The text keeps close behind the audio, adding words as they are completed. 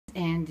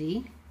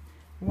Andy,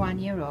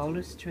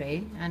 1-year-old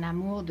stray, an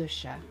amour de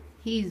chat.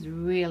 He's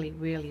really,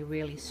 really,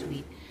 really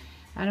sweet.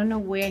 I don't know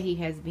where he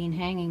has been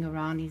hanging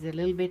around. He's a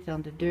little bit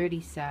on the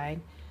dirty side,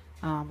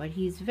 but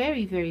he's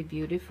very, very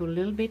beautiful, a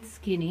little bit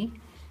skinny,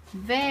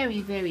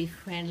 very, very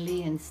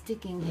friendly, and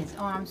sticking his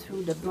arms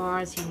through the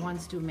bars. He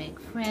wants to make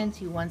friends.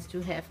 He wants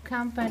to have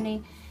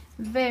company.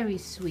 Very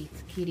sweet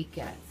kitty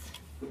cat.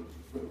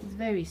 He's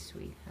very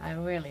sweet. I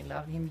really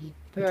love him. He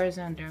purrs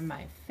under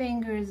my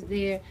fingers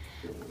there.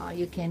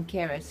 You can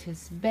caress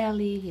his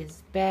belly,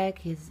 his back,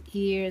 his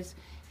ears,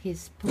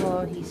 his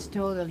paw. He's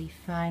totally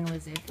fine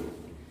with it.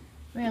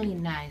 Really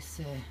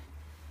nice,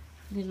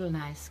 little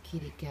nice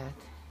kitty cat,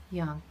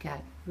 young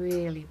cat.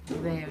 Really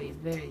very,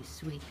 very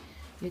sweet.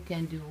 You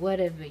can do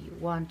whatever you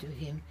want to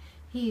him.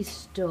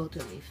 He's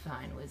totally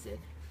fine with it.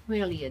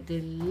 Really a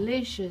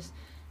delicious,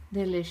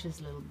 delicious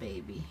little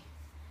baby.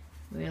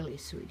 Really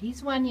sweet.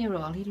 He's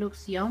 1-year-old. He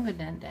looks younger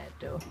than that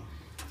though,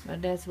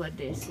 but that's what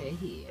they say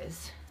he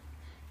is.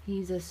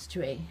 He's a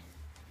stray,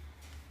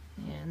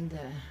 and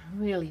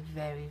really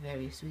very,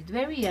 very sweet,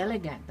 very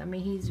elegant. I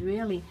mean, he's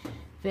really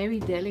very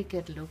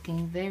delicate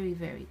looking, very,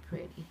 very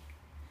pretty.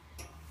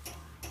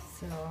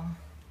 So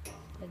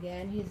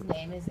again, his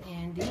name is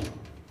Andy,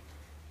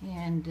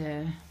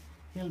 and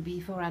he'll be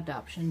for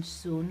adoption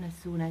soon, as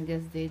soon I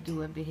guess they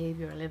do a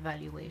behavioral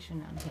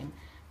evaluation on him.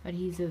 But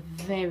he's a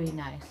very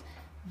nice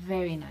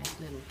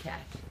little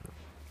cat.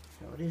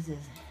 So this is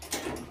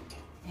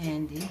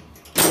Andy.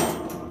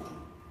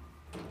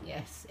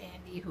 Yes,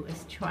 Andy, who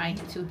is trying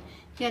to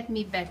get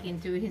me back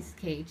into his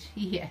cage.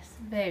 Yes,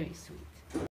 very sweet.